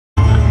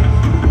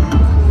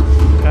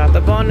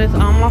on this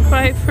my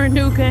favorite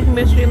new game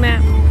mystery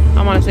map.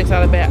 I'm on a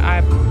 6-dollar bet.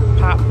 I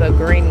popped the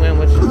green one,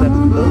 which is a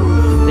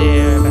boost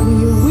there.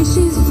 Your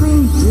wishes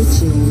bring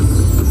riches.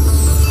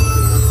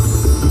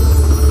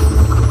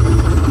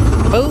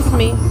 Boost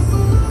me.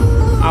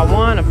 I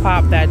want to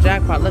pop that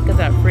jackpot. Look at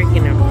that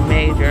freaking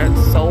major.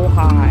 It's so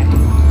high.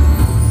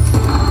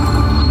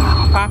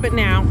 Pop it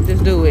now.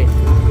 Just do it.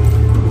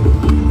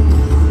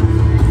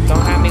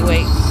 Don't have me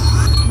wait.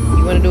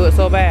 You want to do it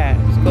so bad.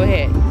 Just go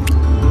ahead.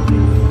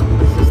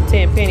 This is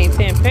 10 pennies,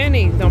 10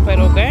 pennies. Don't play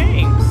those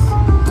games.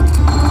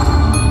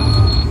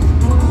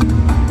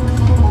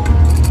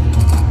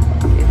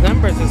 These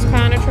numbers is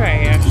kind of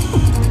trash.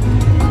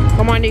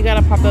 Come on, you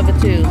gotta pop the other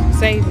two.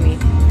 Save me.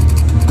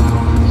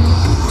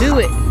 Do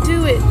it,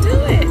 do it, do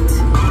it.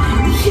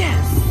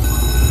 Yes,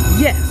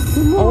 yes.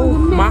 Oh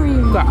my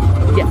God.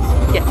 Yes,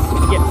 yes,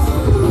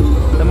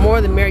 yes. The more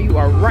the merrier. You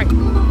are right.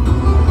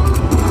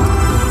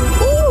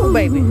 Ooh,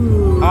 baby.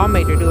 All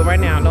major. Do it right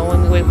now. Don't let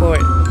me wait for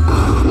it.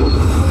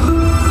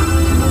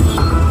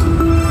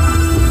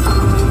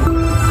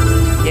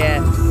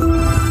 Yes.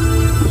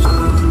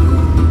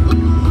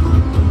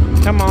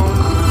 Come on.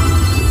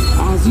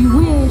 As you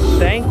wish.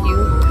 Thank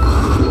you.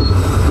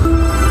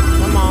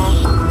 Come on.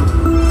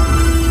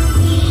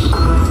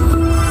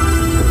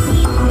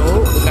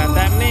 Oh, we got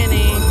that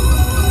many.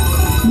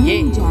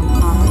 Yeah.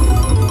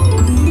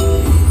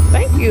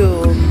 Thank you.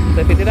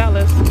 The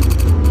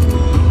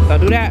 $50.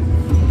 Don't do that.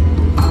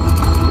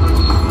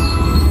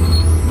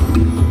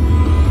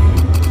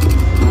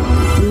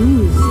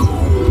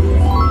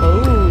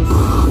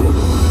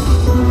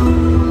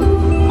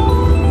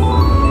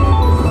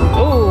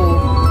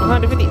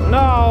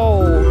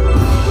 No.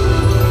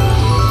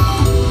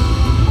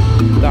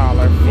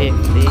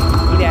 $1.50.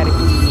 Get out of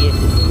here.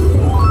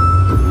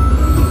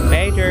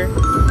 Major.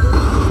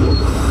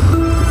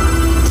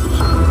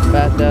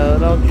 But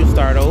don't you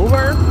start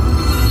over?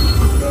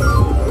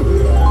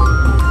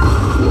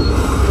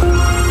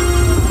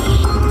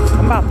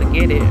 I'm about to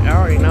get it. I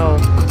already know.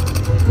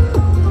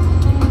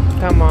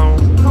 Come on.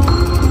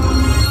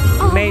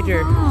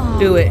 Major.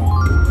 Do it.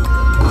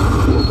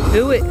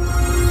 Do it.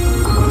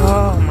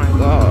 Oh my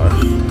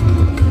gosh.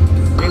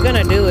 You're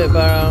gonna do it,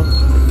 bro.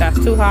 That's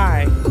too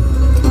high.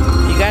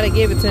 You gotta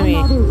give it to me.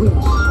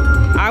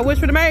 I wish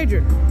for the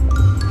major.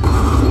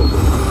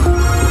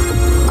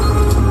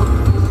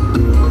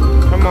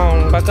 Come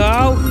on, let's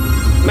go.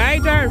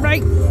 Major,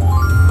 right?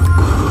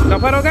 Don't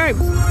play no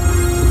games.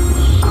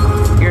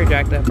 You're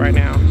jacked up right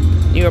now.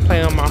 You are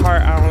playing on my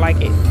heart. I don't like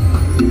it.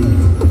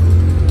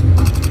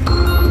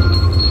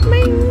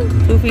 Bing.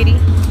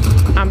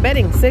 $2.50. I'm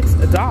betting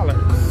 $6.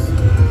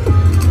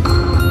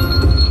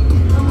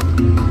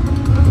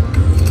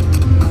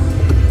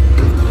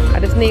 I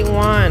just need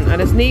one. I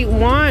just need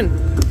one.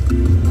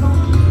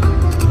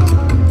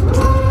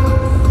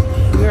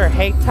 You're a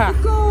hater. The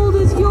gold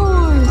is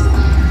yours.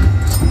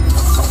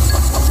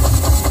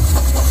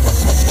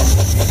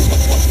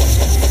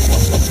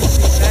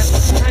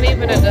 That's not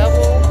even a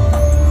double.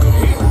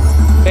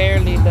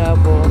 Barely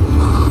double.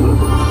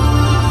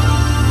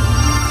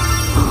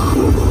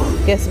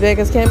 Guess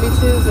Vegas can be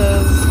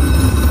choosers.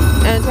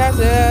 And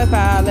Chester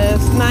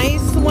Palace.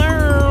 Nice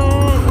world.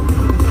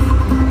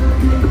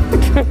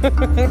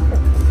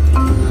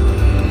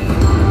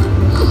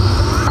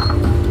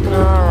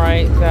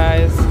 Alright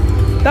guys,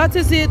 that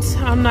is it.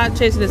 I'm not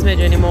chasing this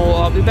major anymore.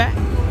 I'll be back.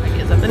 I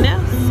get something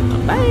else.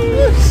 Bye.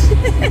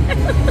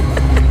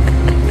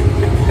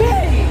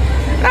 Hey,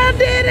 I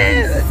did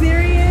it. Are you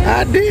serious?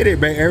 I did it,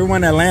 but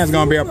everyone that lands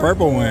gonna be a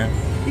purple one.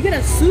 You get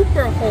a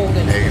super hold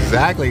in it.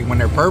 Exactly, when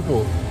they're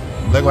purple.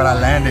 Look what I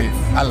landed.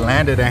 I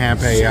landed a hand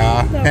pay,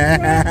 y'all.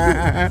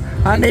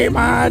 I need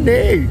my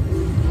ID.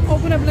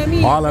 Open up, let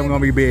me. All of them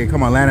gonna be big.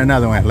 Come on, land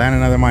another one. Land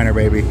another minor,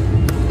 baby.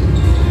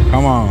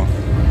 Come on.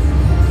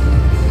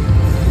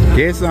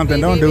 Get something.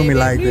 Don't do me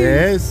like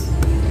this.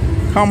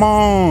 Come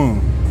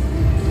on.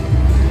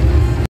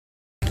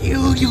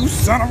 You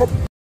son of a.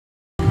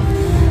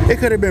 It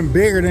could have been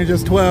bigger than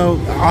just 12.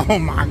 Oh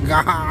my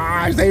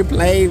gosh, they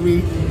played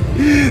me.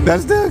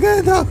 That's still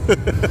good though.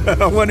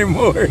 I wanted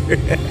more.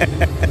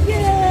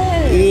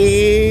 Yeah.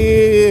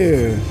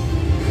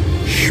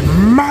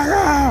 Smack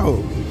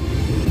out.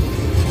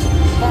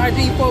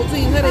 ID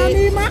 1400. I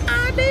need my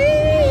ID.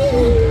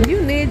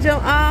 You need your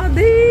ID.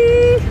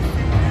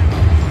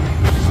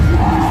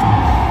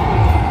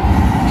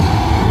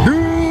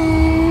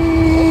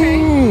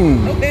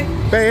 Okay.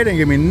 They didn't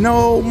give me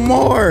no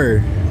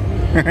more.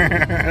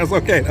 That's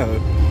okay though.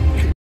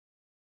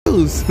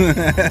 Let's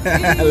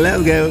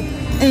go.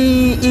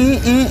 They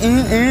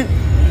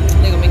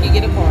gonna make you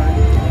get a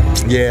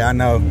card. Yeah, I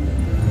know.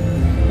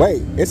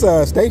 Wait, it's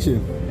a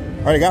station.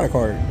 I already got a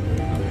card.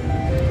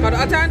 Hold on,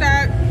 I turned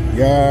that.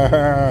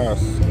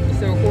 Yes. It's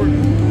still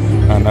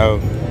recording. I know.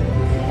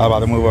 I'm about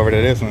to move over to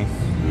this one.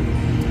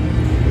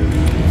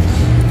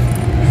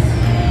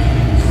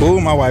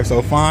 Ooh, my wife's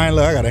so fine.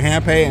 Look, I got a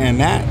hand pay and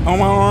that on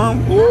my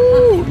arm.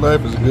 Ooh,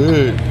 life is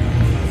good.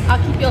 I'll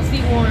keep your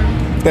seat warm.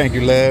 Thank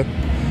you, love.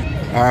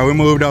 All right, we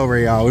moved over,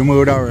 y'all. We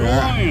moved over.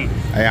 Right?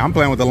 Hey, I'm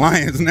playing with the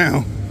Lions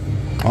now.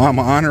 Oh, I'm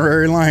an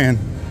honorary lion.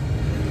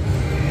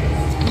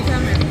 You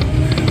coming?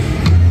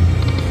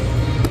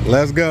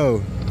 Let's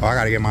go. Oh, I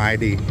gotta get my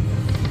ID.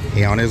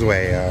 He on his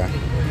way.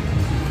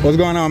 What's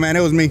going on, man?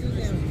 It was me.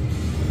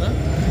 Huh?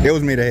 It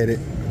was me that hit it.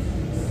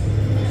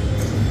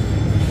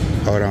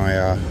 Hold on,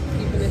 y'all.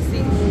 Keeping the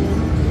seat.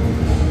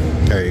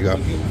 There you go.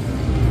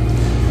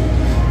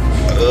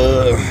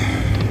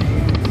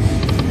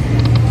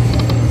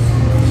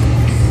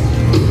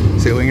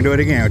 See if we can do it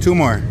again. 2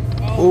 more.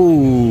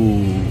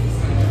 Ooh.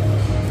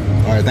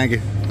 All right, thank you.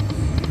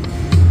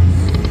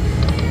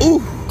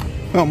 Ooh,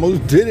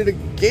 almost did it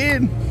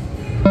again.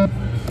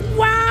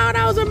 Wow,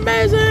 that was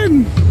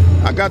amazing.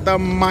 I got the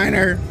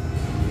minor.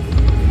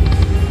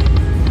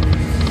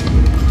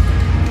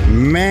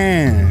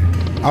 Man,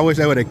 I wish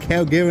I would have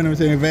kept giving them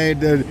to me.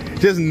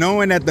 Just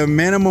knowing that the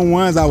minimum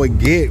ones I would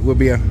get would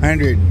be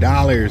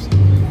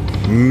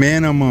 $100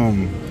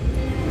 minimum.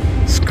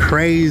 It's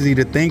crazy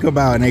to think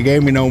about, and they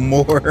gave me no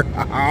more.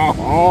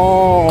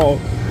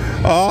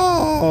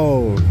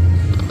 Oh.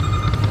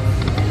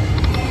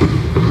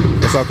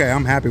 It's okay.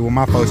 I'm happy with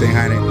my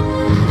 1400.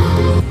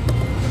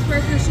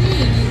 First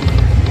machine.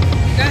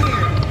 Got here.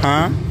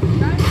 Huh?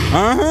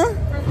 Uh-huh.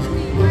 First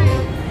machine,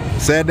 right?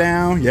 Sat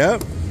down.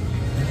 Yep.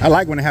 I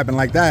like when it happened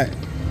like that.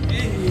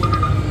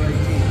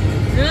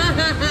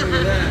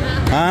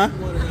 Huh?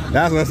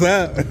 That's what's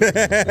up.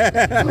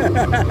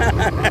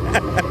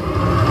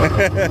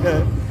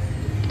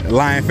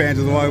 Lion fan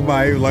just walked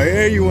by. He was like,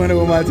 "Hey, you won it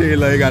with my team."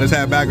 Like, he got his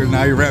hat backwards.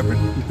 Now you're repping.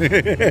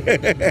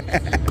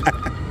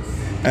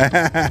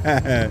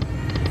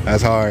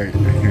 That's hard.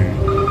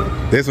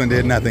 This one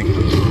did nothing.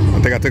 I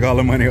think I took all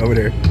the money over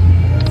there.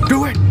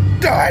 Do it!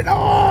 Do it!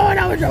 Oh,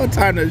 that was your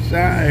time to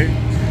shine.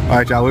 All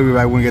right, y'all. We'll be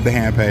back when we get the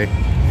hand pay.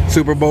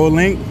 Super Bowl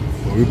link.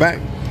 We'll be back.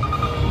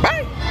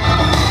 Bye!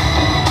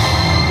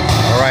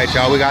 All right,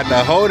 y'all. We got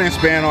the hold and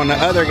spin on the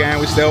other game.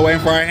 We still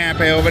waiting for our hand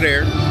pay over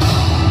there.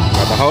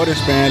 Got the hold and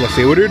spin. Let's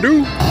see what it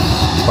do.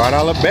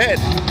 $5 bet.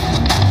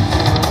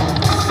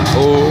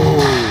 Ooh.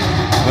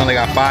 We only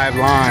got 5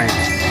 lines.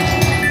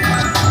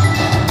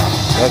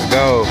 Let's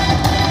go.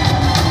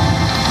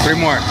 3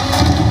 more.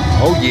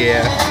 Oh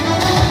yeah.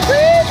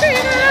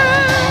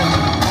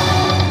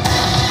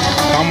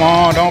 Come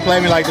on, don't play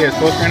me like this.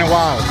 Full screen and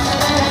wild.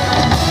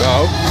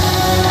 Go.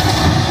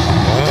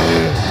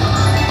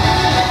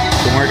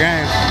 2 more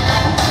games.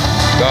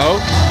 Go.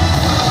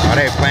 Oh,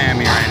 they playing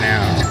me right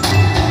now.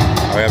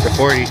 Oh, we have to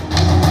 40.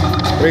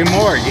 3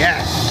 more.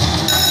 Yes.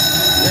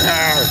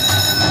 Yes.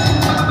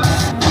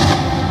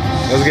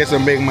 Let's get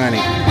some big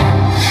money.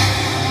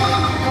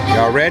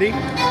 Y'all ready?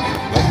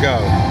 Let's go.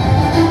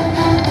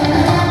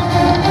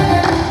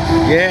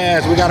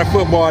 Yes, we got a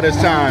football this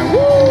time.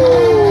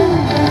 Woo!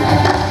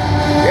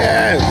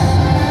 Yes.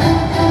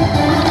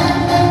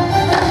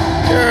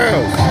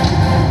 Girls.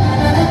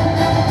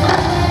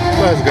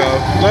 Let's go.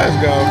 Let's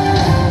go.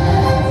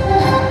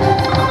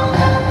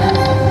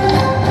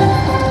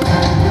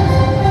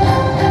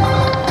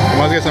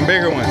 Let's get some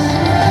bigger ones.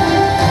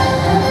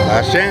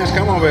 Last chance.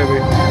 Come on, baby.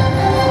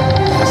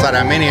 I saw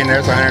that mini in there.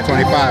 It's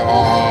 125.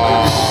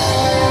 Oh.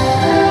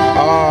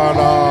 Oh,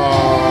 no.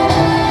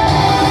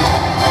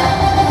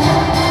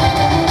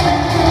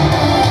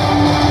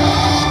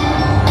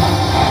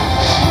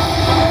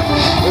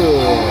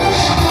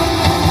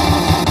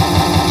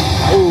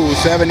 Ooh,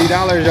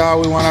 $70, y'all.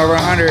 We won over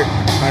 100.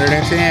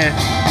 110.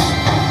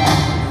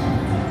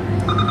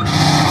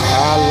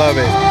 I love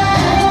it.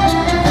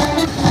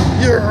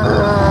 Yeah.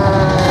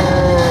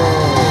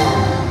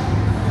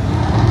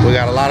 We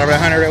got a lot of the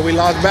 100 that we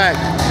lost back.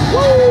 Woo!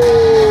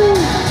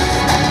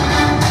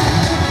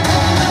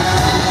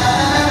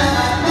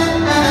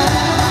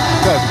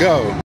 Let's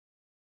go.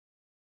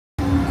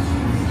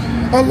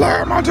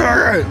 Alert my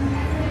target.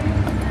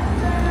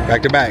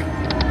 Back to back.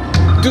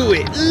 Do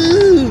it.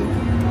 Ooh.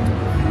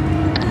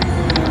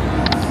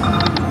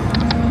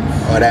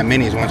 Oh, that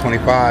mini's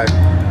 125.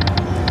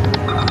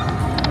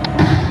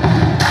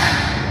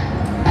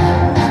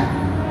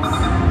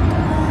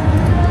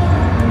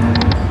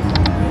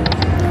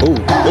 Ooh,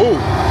 ooh,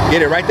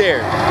 get it right there.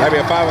 That'd be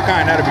a 5 of a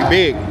kind. That'd be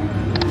big.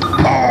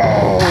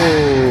 Oh,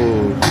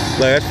 look,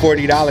 that's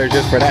 $40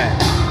 just for that.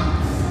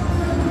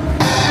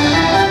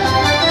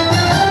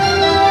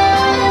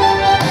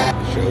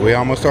 Sure, we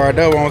almost saw our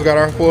double. Almost got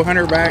our full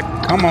 100 back.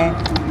 Come on.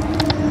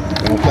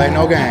 Don't play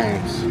no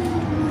games.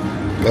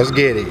 Let's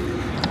get it.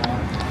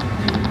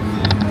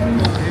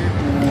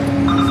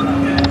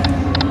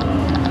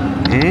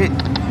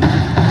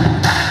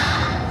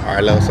 All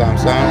right, little something.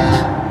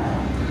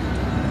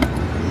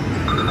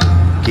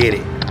 Get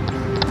it.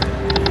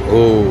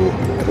 Ooh,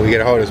 if we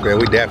get a hold of this spin,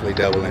 we definitely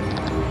doubling.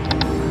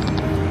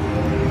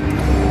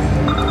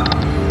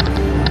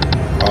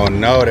 Oh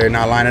no, they're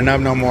not lining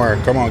up no more.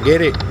 Come on,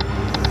 get it.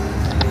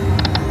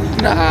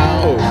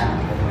 No.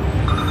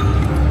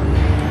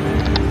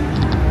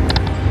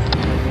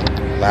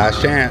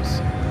 Last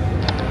chance.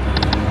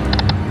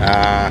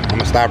 I'm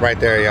gonna stop right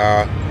there,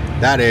 y'all.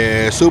 That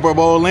is Super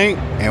Bowl link,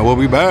 and we'll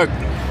be back.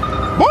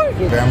 Bye.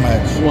 very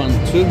much. 1,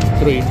 2,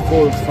 3,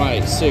 4,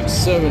 5, 6,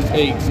 7,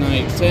 8,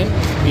 9, 10,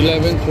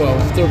 11,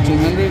 12,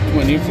 1300,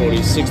 20,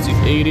 40, 60,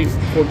 80,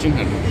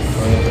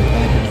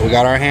 1400. We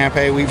got our hand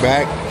pay. We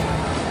back.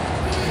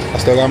 I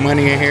still got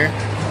money in here.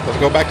 Let's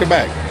go back to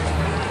back.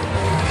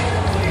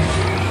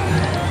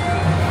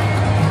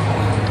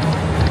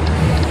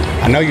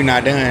 I know you're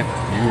not done.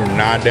 You're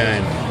not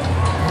done.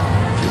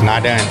 It's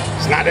not done.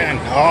 It's not done.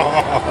 Oh.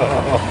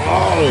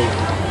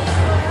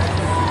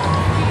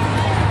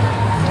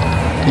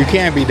 You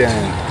can't be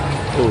done.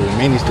 Ooh,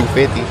 mini's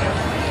 250.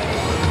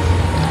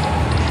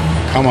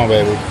 Come on,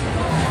 baby.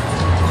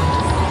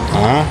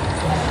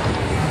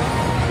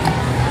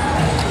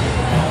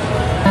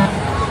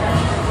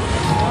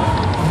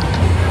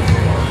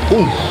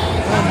 Ooh,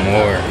 one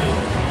more.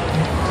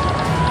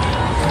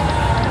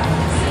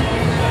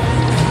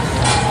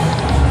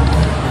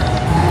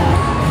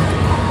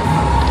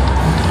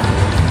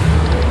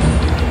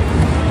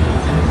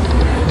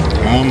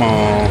 Come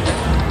on.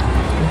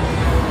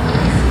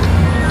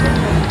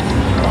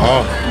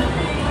 Oh.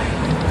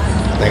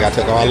 I think I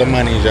took all the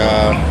money,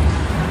 y'all.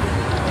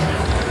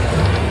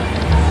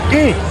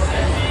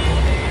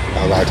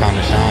 That was our time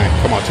to shine.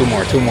 Come on, two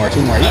more.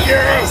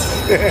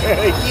 Yes!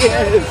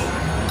 Yes!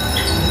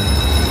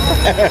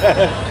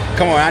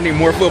 Come on, I need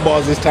more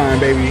footballs this time,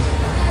 baby.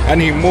 I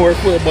need more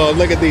footballs.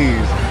 Look at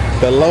these.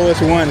 The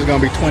lowest one is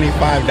gonna be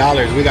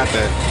 $25. We got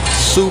the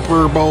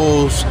Super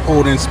Bowl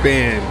hold and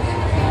spin.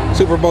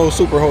 Super Bowl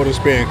super hold and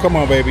spin. Come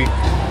on, baby.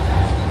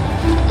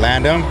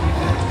 Land them.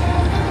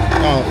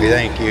 Oh,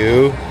 thank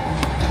you.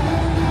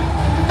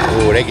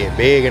 Ooh, they get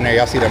big in there.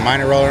 Y'all see the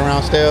minor rolling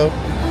around still?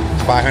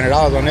 It's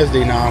 $500 on this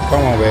D now.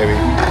 Come on, baby.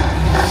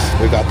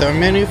 We got the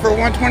mini for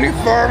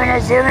 $125 and a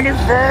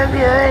 $75,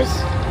 yes.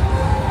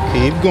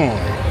 Keep going.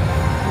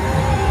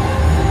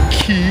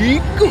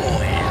 Keep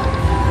going.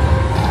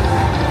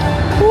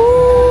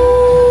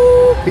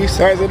 Woo! Peace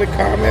signs in the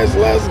comments.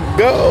 Let's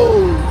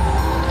go.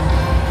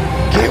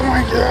 Get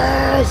one,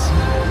 yes.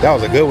 That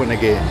was a good one to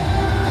get.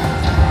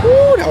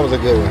 Woo, that was a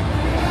good one.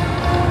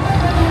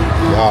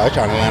 Y'all, they're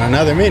trying to land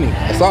another mini.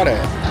 I saw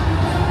that.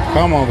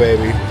 Come on,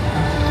 baby.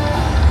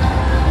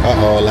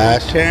 Uh-oh,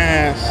 last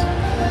chance.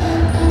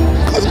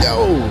 Let's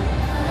go.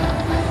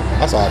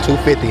 I saw a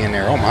 250 in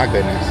there. Oh, my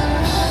goodness.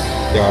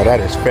 Y'all, that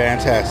is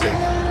fantastic.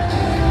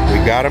 We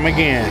got him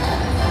again.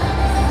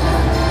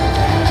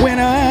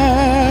 Winner.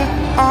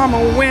 I'm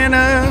a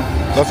winner.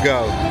 Let's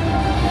go.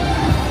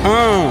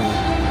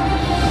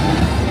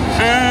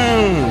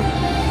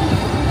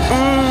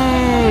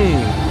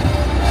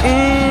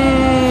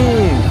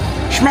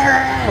 Smack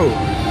out!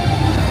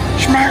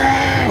 Smack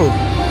out!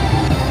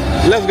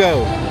 Let's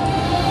go.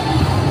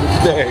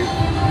 Dave.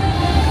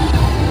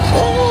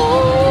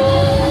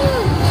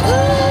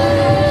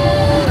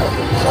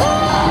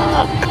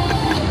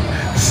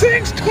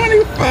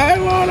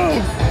 $625 on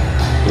them.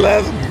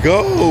 Let's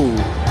go.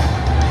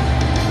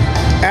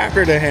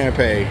 After the hand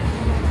pay.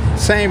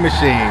 Same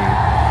machine.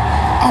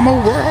 I'm a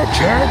world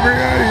champion.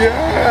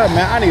 Yeah,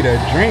 man, I need a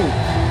drink.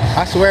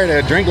 I swear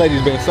the drink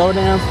lady's been so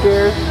damn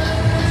scared.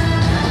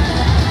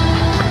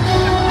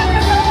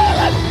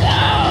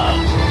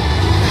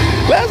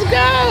 Let's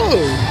go!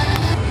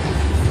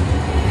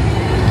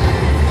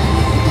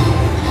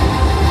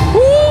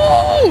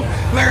 Woo!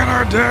 Look at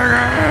our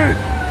dang.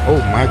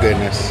 Oh my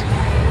goodness.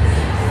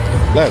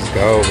 Let's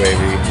go,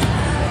 baby.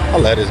 I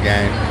love this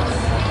game.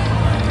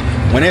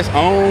 When it's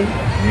on,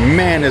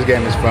 man, this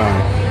game is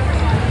fun.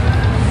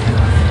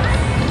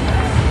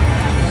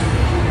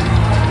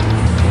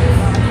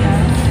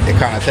 It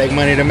kind of take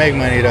money to make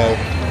money though.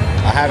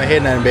 I haven't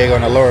hit nothing big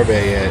on the lower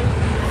bed yet,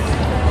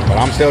 but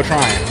I'm still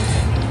trying.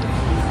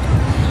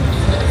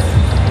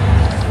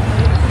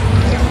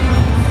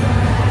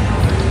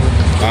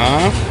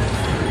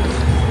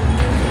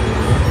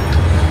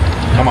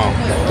 Come on,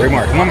 3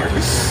 more, come on more. Ooh.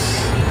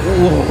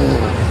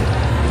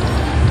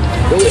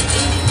 Do it.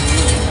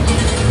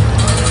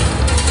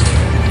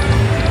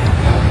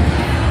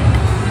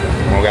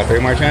 Come on, we got 3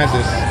 more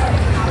chances.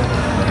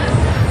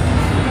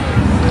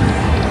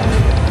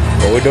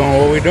 What we doing,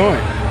 what we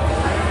doing?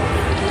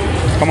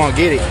 Come on,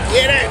 get it,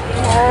 get it.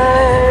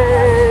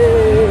 Oh,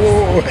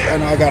 I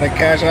know I gotta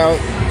cash out.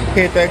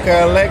 Hit that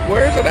collect,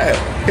 where is it at?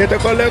 Hit the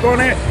collect on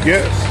it,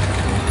 yes.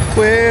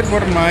 Wait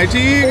for my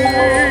teeth.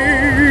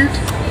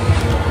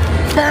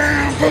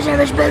 Bam! Put some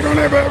respect on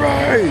that,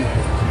 baby.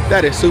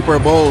 That is Super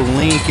Bowl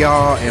link,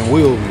 y'all, and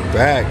we'll be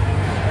back.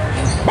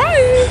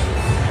 Bye.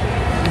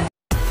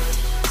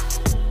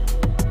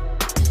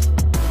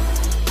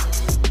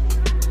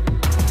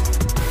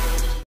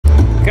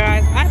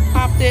 Guys, I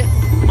popped it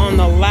on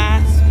the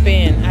last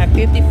spin. I have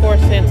 54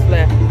 cents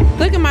left.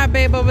 Look at my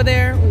babe over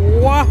there.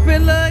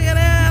 Whopping, look at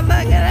that,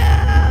 look at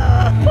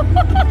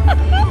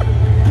that.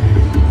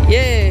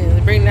 Yeah,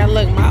 bring that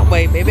look my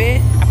way,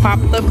 baby. I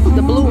popped the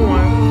blue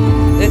one.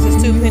 This is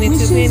 2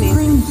 pennies, 2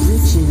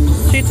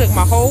 pennies. She took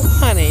my whole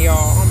honey, y'all.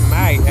 Oh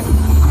my God.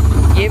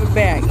 Give it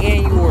back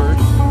and yours.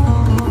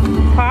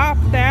 Pop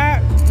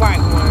that white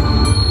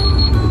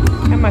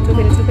one. Got my 2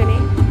 pennies, 2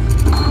 pennies.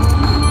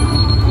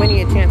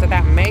 winning a chance at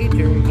that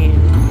major again.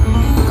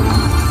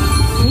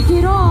 Take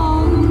it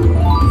all.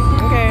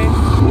 Okay.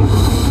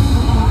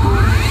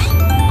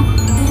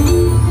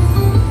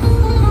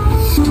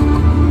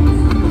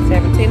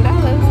 $17.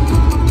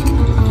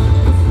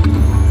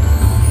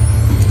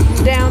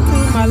 Down to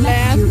my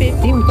last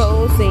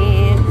 54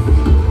 cents.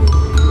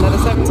 Another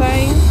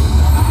 17.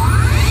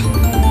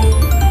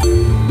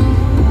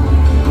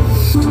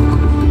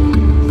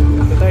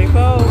 That's a 34.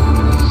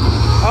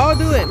 Oh,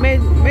 do it.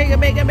 Make it.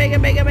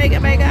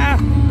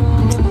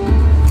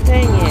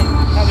 Dang it.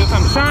 Gotta do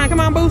something to shine. Come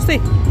on, Boosty.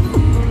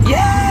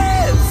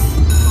 Yes!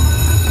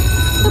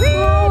 The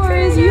power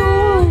is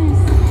yours.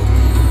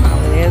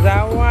 There's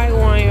our white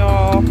one,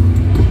 y'all.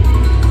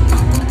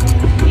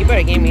 You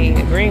better give me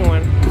a green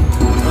one.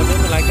 Don't do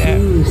me like that.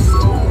 Boost.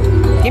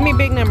 Give me a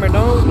big number.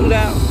 Don't do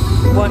that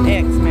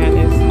 1X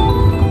madness.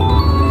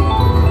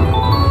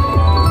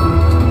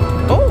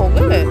 Oh,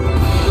 good. $8.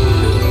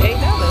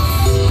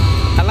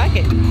 I like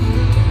it.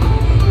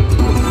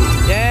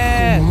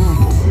 Yes.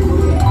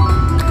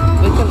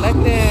 We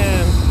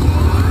collecting.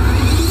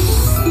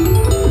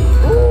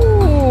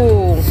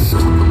 Ooh.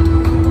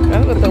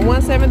 That was the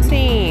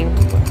 117.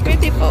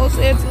 54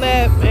 cents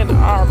left in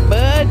our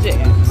budget.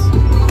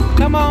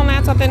 Come on,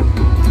 that's something.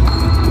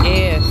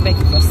 Yes, thank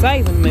you for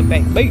saving me,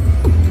 baby.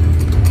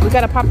 We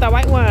gotta pop that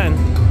white one.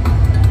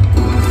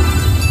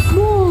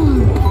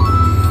 Ooh,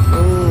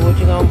 what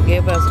you gonna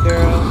give us,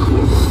 girl?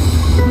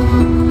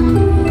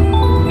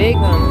 Big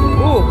one.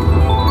 Ooh.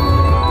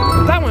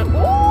 That one.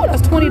 Ooh,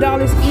 that's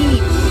 $20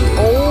 each.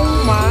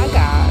 Oh my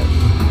gosh.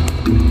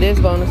 This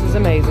bonus is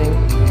amazing.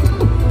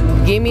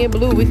 Give me a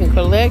blue. We can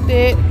collect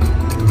it.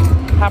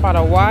 How about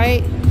a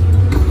white?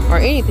 Or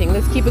anything.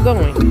 Let's keep it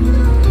going. Do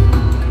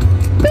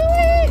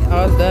it.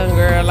 Oh, it's done,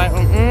 girl. Like,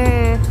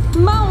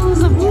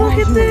 Mountains of look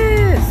at treasure.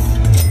 this.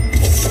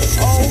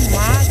 Oh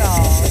my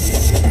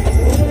gosh.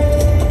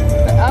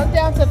 I was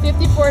down to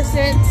 54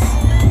 cents.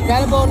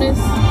 Got a bonus.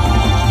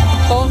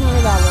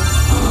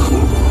 $400.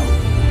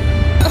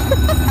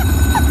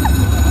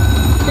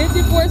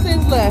 54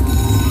 cents left.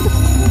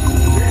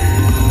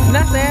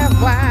 Not that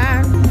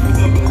why.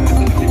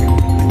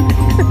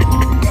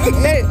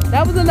 Hey,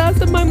 that was the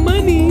last of my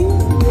money.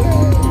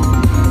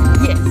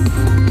 Yes.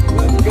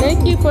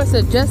 Thank you for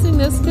suggesting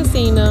this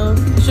casino.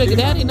 Sugar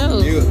Daddy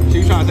knows. She was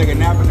trying to take a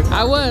nap in the car.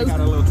 I was. Got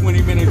a little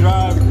 20-minute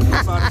drive.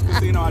 I saw this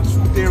casino. I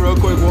swooped in real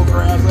quick, woke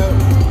her ass up.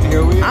 And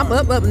here we are. I'm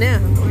up now.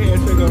 Go ahead,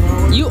 sugar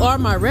mama. You are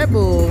my Red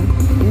Bull.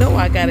 You know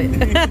I got it.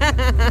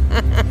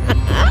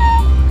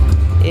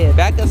 Yeah,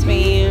 back up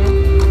spin.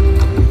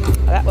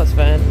 That was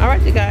fun. All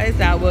right, you guys.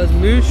 That was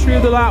Mystery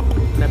of the Lot.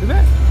 Now be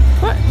back.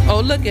 What?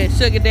 Oh, look at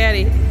Sugar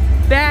Daddy.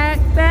 Back,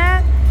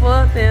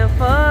 what the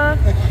fuck?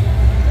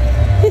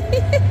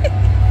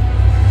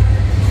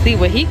 See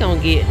what he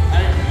gonna get.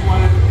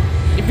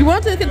 If you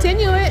want to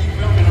continue it,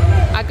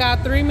 I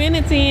got 3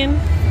 minutes in.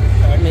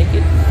 Make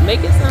it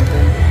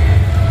something.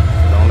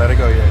 Don't let it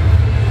go yet.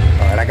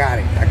 All right, I got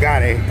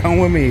it. Come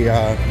with me.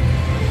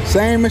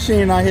 Same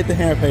machine I hit the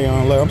hand pay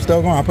on. Look, I'm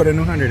still going. I put a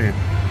new 100 in.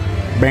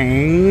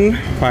 Bang.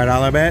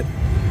 $5 bet.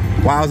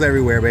 Wows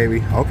everywhere,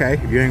 baby. Okay,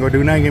 if you ain't gonna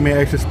do nothing, give me an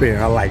extra spin.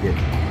 I like it.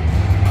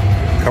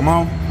 Come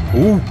on.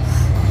 Ooh.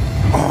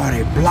 Oh,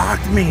 they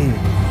blocked me.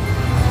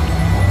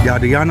 Y'all,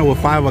 do y'all know what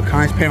 5 of a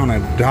kinds pay on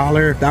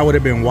 $1? If that would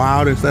have been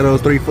wild instead of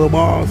those 3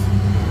 footballs.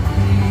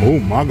 Oh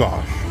my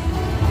gosh.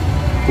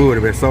 We would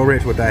have been so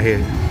rich with that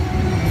hit.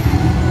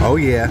 Oh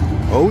yeah.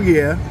 Oh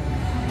yeah.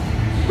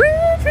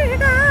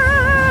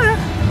 Retrigger.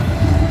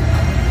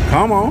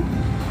 Come on.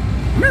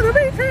 Mr.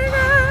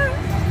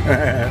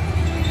 Retrigger.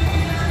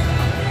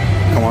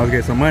 Come on, let's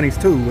get some monies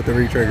too with the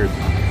retriggers.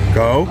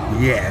 Go.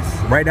 Yes.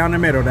 Right down the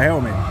middle, the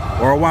helmet.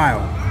 Or a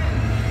wild.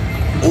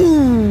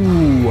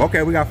 Ooh.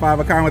 Okay, we got 5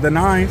 of a kind with the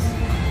 9s.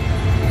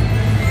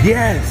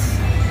 Yes.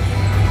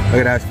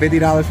 Look at that. It's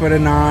 $50 for the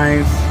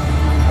 9s.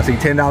 I see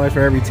 $10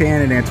 for every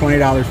 10 and then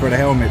 $20 for the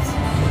helmets.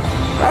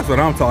 That's what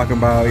I'm talking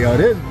about, yo.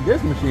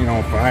 This machine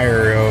on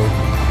fire, yo.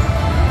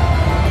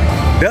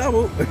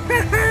 Double.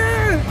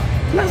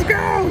 Let's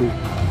go.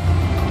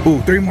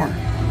 Ooh, 3 more.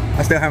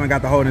 I still haven't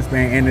got the holding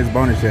span in this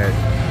bonus yet.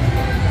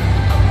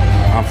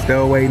 I'm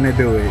still waiting to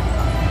do it.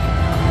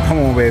 Come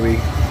on, baby.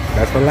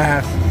 That's for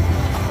last.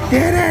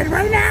 Get it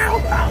right now.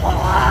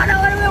 Oh, that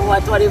would have been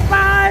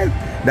 125.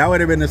 That would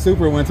have been the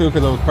super one too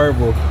because it was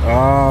purple.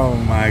 Oh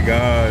my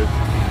gosh.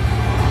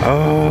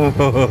 Oh.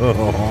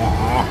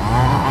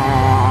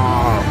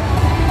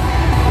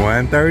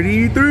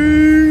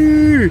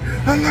 133. Look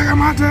at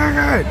my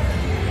ticket.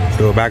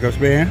 Still a backup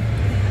spin.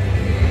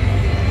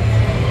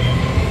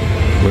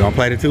 We're gonna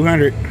play the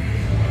 200. And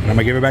I'm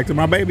gonna give it back to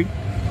my baby.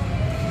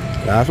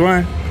 Last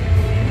one.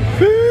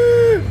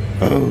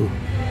 Oh.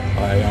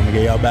 All right, I'm gonna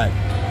get y'all back.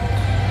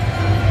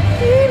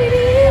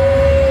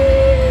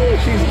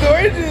 She's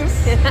gorgeous.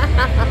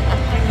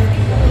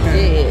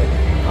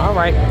 Yeah. All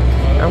right.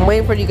 I'm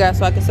waiting for you guys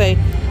so I can say,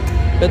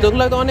 let's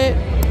look on it.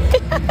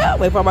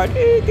 Wait for my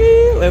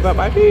ticket. Wait for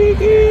my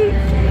ticket.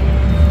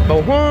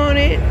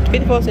 400.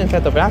 54 cents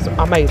left over. That's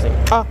amazing.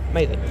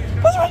 Amazing.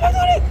 What's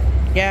on it?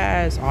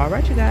 Yes. All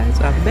right, you guys.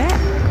 I'll be back.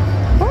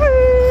 Bye.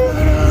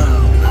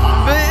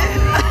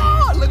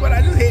 Oh, look what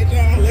I just hit,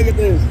 y'all. Look at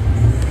this.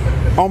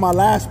 On my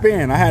last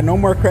spin, I had no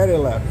more credit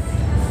left.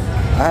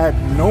 My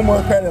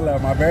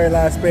very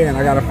last spin.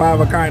 I got a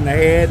 5 of a kind in the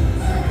head.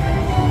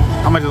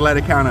 I'm gonna just let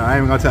it count up. I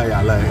ain't even gonna tell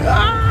y'all. Look.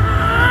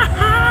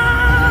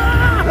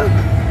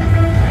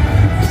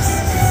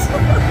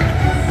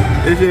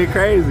 This shit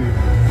crazy.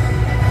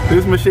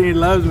 This machine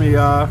loves me,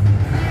 y'all.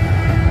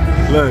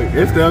 Look,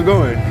 it's still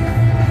going.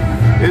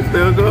 It's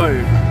still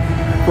going.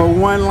 For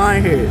one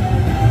line hit.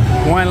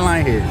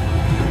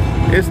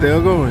 It's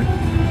still going.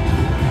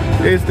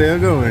 It's still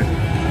going.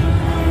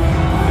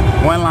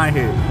 One line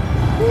hit.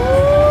 Woo!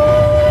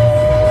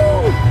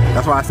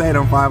 That's why I say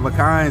them 5 of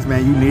kinds,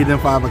 man. You need them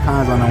 5 of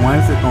kinds on the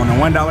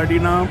 $1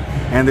 denom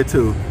and the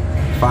 2.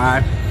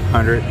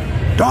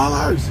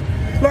 $500.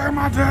 Look at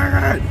my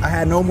ticket. I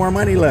had no more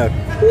money left.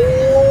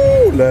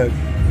 Woo! Look.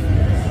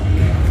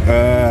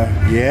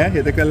 Yeah,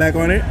 hit the collect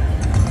on it.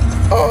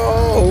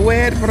 Oh,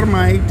 wait for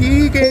my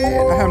ticket.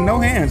 I have no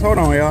hands. Hold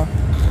on, y'all.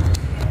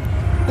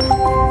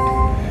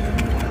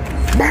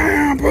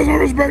 Bam! Put some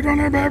respect on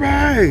that,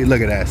 baby.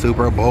 Look at that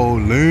Super Bowl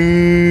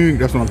link.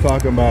 That's what I'm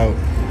talking about.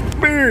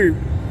 Beep.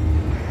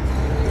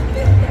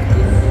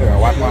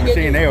 Watch my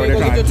machine there. They're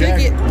trying to jack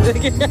it.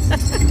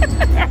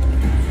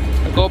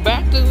 Go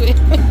back to it.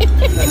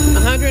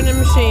 100 in the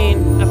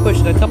machine. I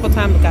pushed it a couple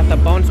times. Got the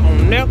bonus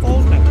on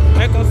nickels.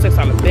 Nickels,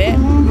 $6 bet.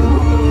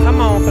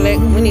 Come on,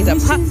 collect. We need to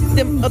pop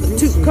them other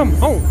 2. Come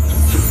on.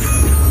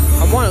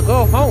 I want to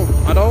go home.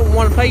 I don't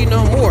want to play you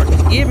no more.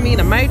 Just give me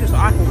the major so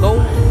I can go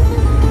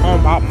on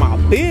about my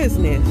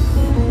business.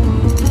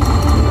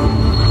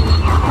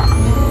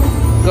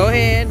 Go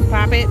ahead,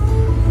 pop it.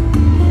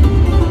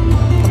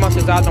 Come on,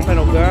 $6. Don't play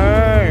no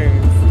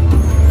games.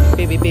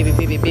 Baby,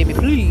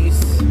 please.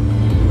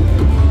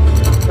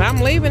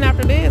 I'm leaving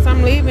after this.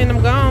 I'm leaving. I'm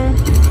gone.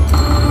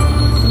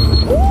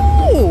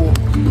 Ooh.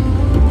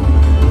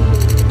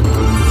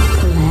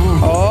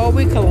 Oh,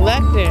 we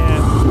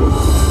collecting.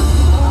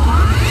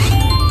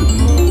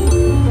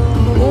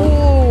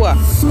 Ooh.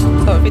 So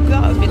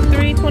 $50,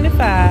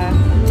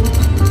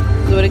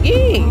 $53.25. Do it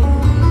again.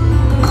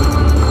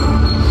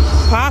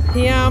 Pop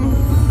him,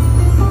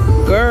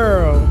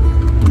 girl.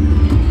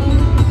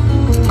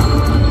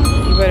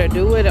 You better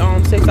do it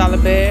on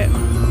 $6 bet.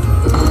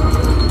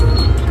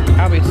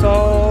 I'll be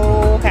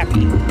so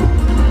happy.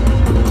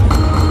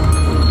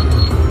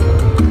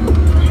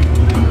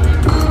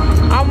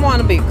 I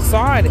want to be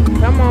excited.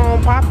 Come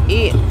on, pop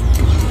it.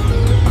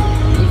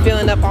 I'm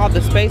filling up all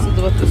the spaces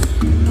with the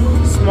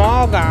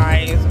small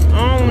guys.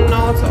 Oh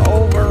no, it's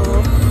over.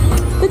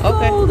 The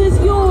gold is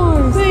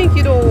yours. Thank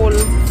you, doll.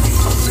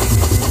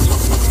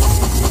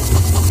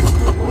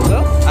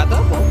 Oh, I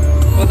double.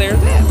 Well, there's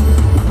that.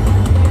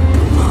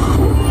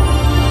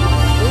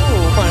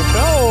 Ooh,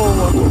 control.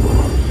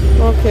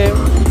 Okay.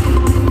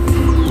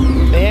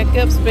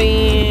 Backup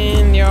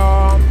spin,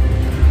 y'all.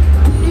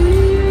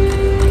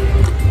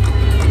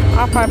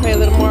 I'll probably pay a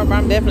little more, but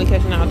I'm definitely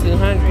catching out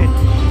 200.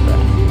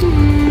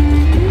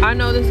 I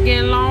know this is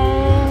getting long,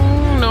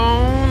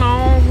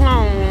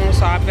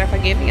 so I'll be back for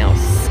anything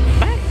else.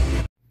 Bye.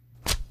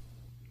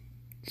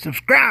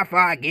 Subscribe before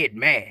I get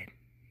mad.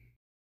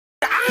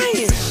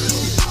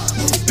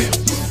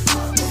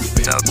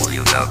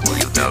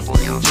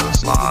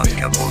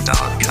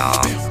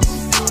 www.jackpot.com